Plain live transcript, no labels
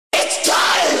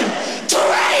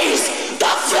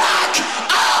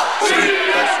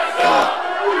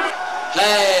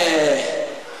Hey,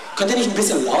 könnt ihr nicht ein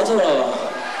bisschen lauter?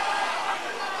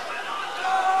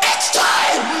 It's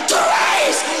time to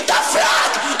raise the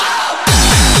flag up!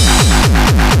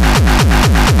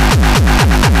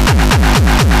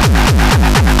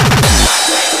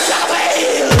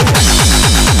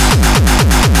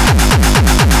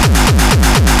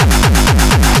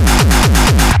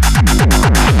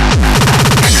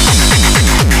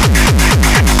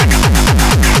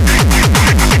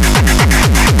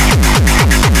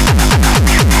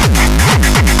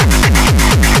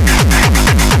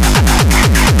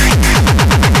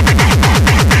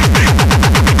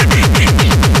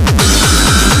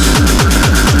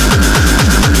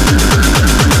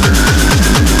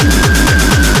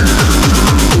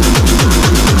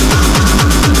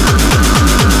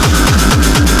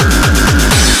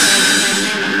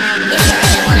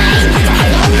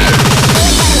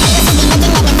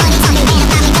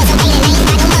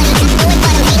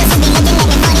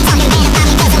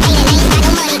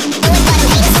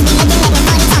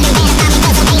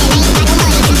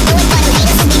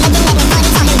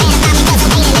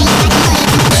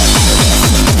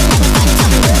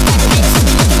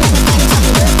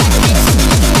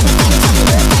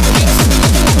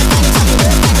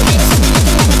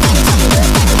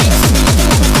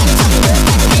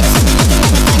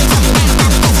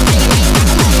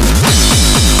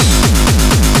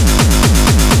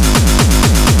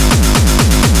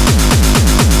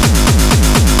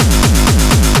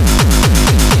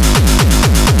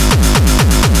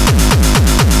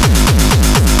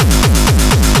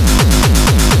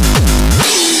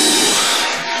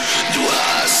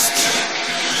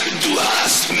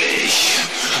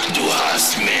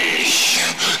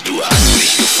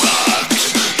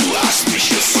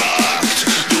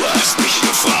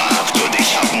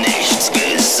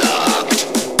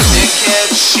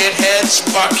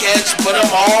 Fuckheads, put them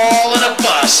all in a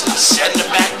bus and send them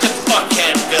back to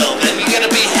Fuckheadville. Then you're gonna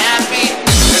be happy?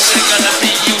 Is it gonna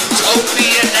be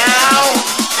utopia now?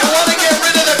 You wanna get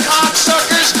rid of the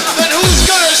cocksuckers? Then who's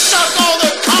gonna suck all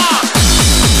the cock?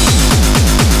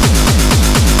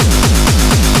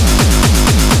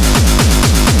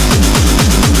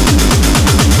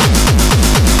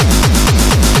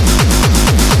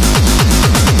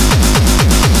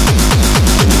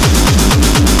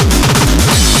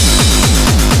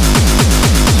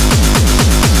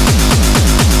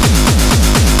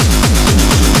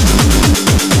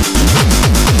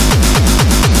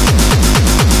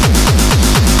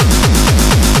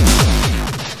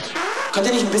 Könnt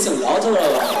ihr nicht ein bisschen lauter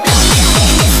oder?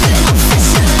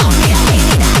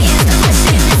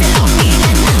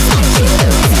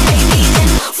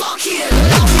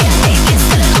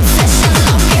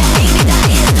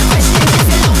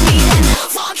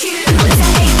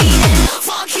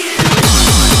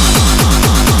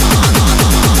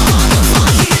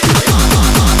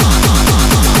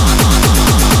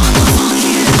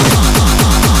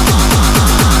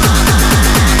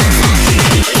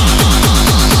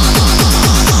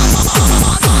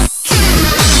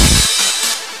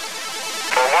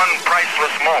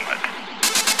 Moment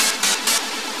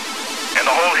in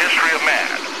the whole history of man,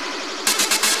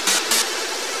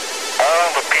 all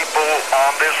the people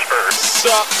on this earth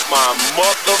suck my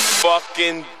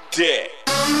motherfucking dick.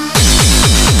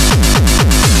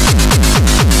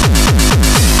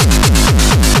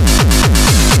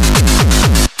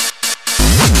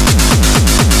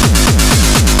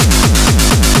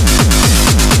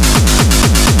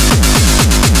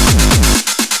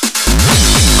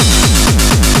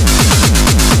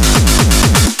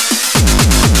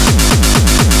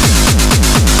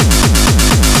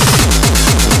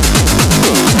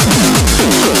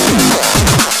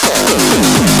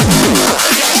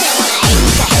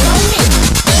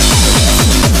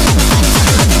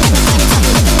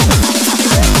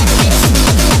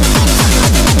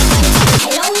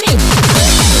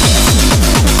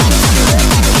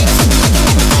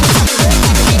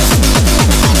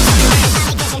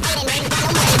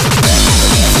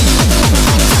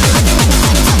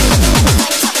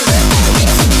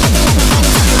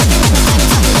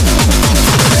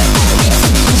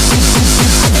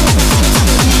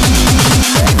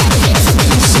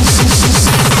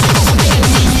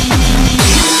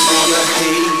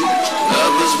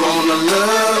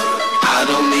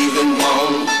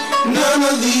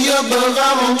 But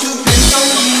I want to piss on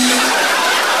you.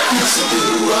 Yes I do,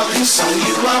 I'll piss on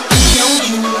you, I'll pee on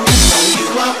you. Piss on you,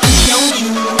 I'll pee on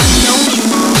you, pee on you.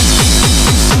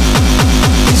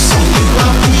 Piss on you,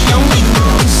 I'll pee on you.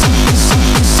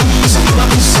 Piss on you, I'll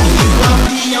piss on you, I'll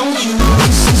pee on you.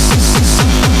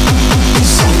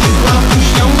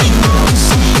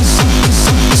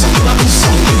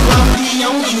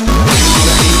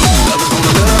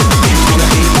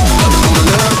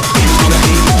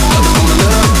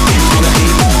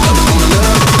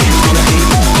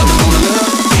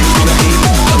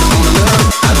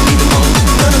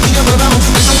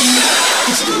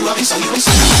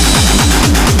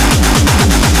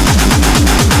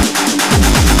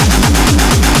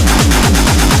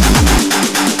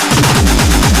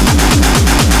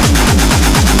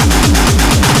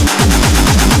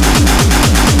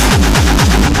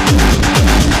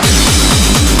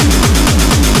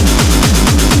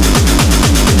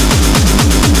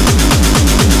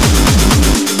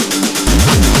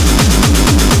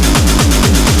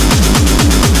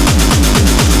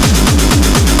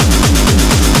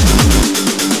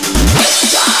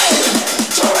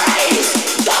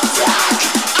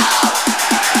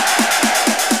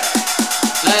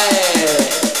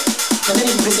 and then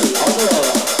he brings a